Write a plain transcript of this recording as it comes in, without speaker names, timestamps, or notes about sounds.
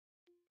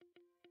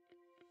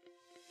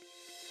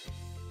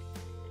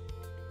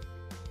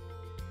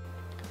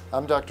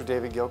I'm Dr.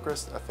 David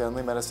Gilchrist, a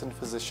family medicine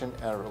physician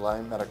at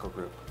Reliant Medical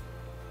Group.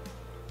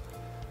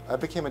 I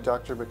became a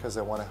doctor because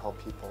I want to help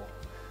people.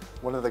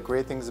 One of the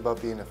great things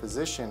about being a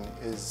physician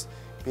is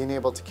being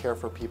able to care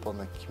for people in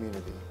the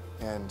community.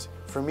 And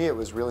for me, it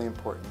was really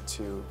important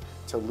to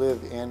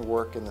live and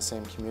work in the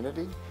same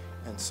community.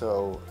 And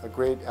so a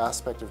great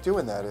aspect of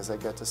doing that is I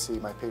get to see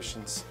my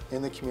patients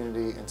in the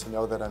community and to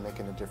know that I'm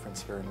making a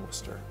difference here in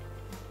Worcester.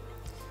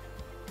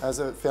 As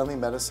a family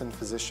medicine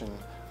physician,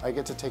 I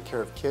get to take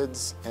care of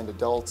kids and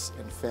adults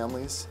and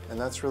families, and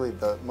that's really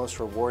the most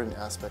rewarding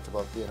aspect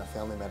about being a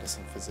family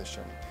medicine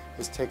physician,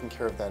 is taking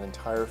care of that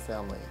entire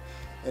family.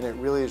 And it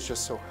really is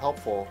just so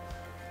helpful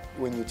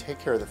when you take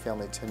care of the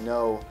family to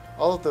know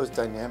all of those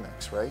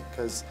dynamics, right?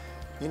 Because,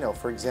 you know,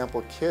 for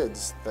example,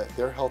 kids,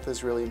 their health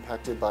is really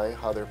impacted by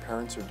how their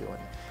parents are doing.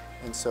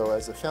 And so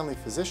as a family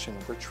physician,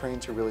 we're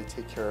trained to really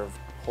take care of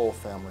whole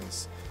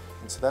families.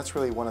 And so that's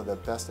really one of the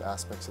best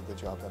aspects of the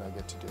job that I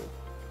get to do.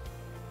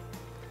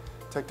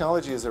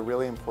 Technology is a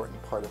really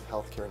important part of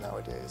healthcare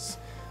nowadays.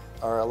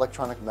 Our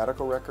electronic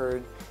medical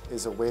record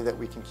is a way that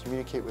we can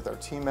communicate with our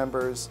team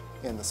members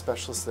and the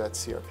specialists that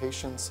see our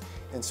patients,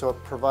 and so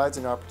it provides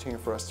an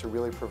opportunity for us to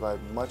really provide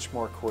much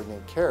more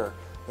coordinated care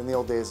than the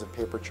old days of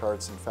paper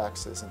charts and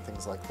faxes and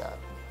things like that.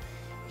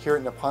 Here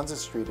at Neponset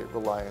Street at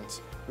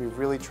Reliant, we've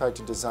really tried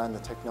to design the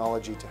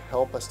technology to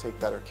help us take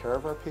better care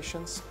of our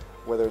patients,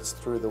 whether it's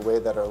through the way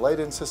that our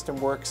light-in system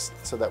works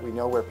so that we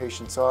know where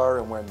patients are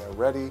and when they're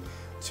ready,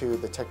 to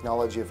the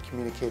technology of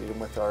communicating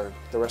with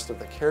the rest of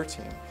the care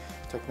team.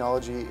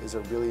 Technology is a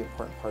really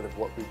important part of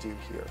what we do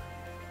here.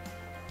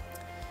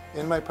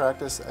 In my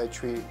practice, I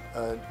treat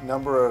a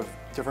number of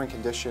different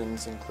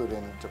conditions,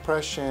 including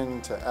depression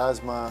to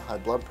asthma, high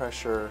blood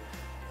pressure,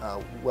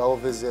 well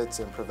visits,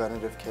 and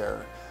preventative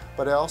care.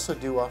 But I also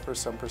do offer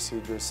some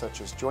procedures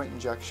such as joint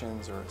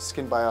injections or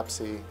skin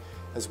biopsy,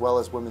 as well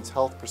as women's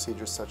health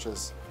procedures such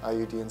as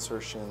IUD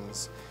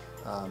insertions,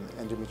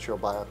 endometrial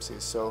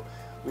biopsies. So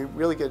we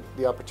really get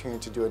the opportunity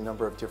to do a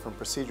number of different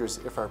procedures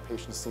if our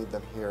patients need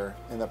them here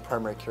in the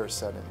primary care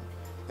setting.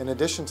 In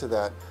addition to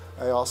that,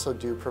 I also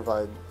do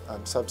provide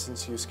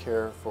substance use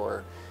care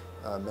for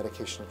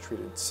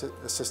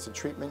medication-assisted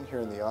treatment here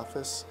in the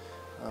office.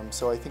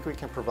 So I think we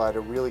can provide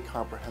a really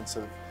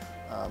comprehensive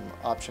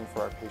option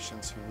for our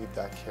patients who need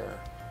that care.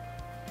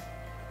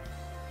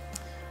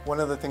 One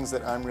of the things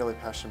that I'm really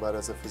passionate about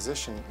as a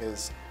physician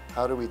is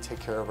how do we take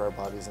care of our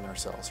bodies and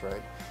ourselves,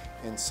 right?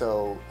 And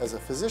so as a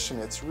physician,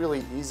 it's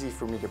really easy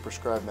for me to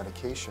prescribe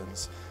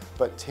medications,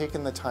 but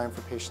taking the time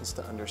for patients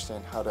to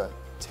understand how to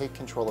take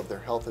control of their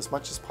health as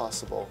much as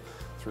possible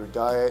through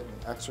diet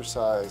and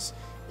exercise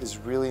is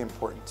really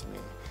important to me.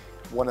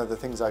 One of the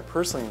things I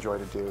personally enjoy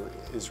to do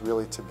is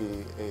really to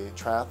be a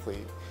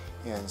triathlete,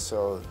 and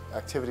so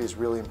activity is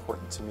really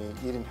important to me,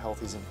 eating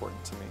healthy is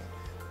important to me.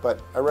 But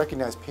I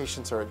recognize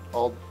patients are at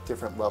all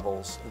different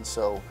levels, and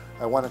so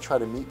I want to try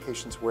to meet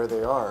patients where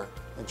they are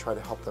and try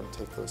to help them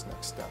take those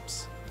next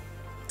steps.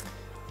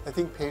 I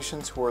think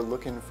patients who are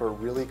looking for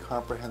really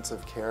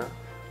comprehensive care,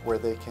 where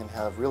they can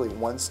have really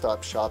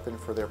one-stop shopping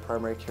for their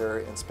primary care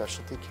and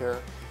specialty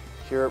care,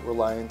 here at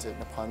Reliant at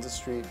Neponset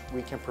Street,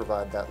 we can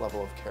provide that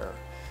level of care.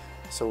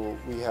 So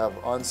we have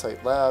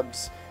on-site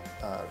labs,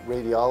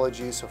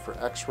 radiology, so for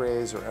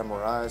x-rays or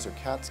MRIs or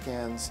CAT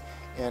scans,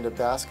 and a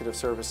basket of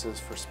services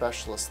for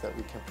specialists that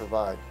we can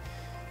provide.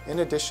 In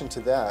addition to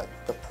that,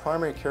 the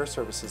primary care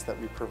services that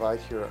we provide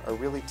here are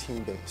really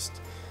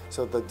team-based.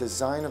 So the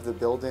design of the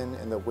building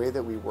and the way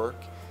that we work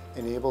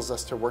enables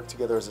us to work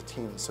together as a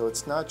team. So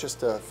it's not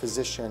just a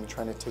physician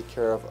trying to take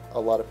care of a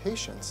lot of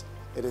patients.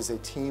 It is a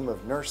team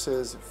of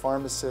nurses,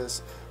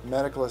 pharmacists,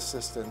 medical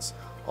assistants,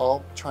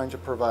 all trying to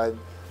provide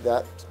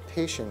that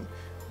patient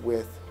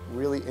with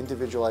really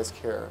individualized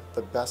care,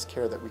 the best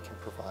care that we can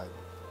provide.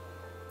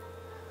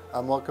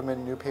 I'm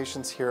welcoming new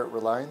patients here at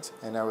Reliant,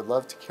 and I would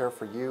love to care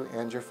for you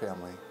and your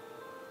family.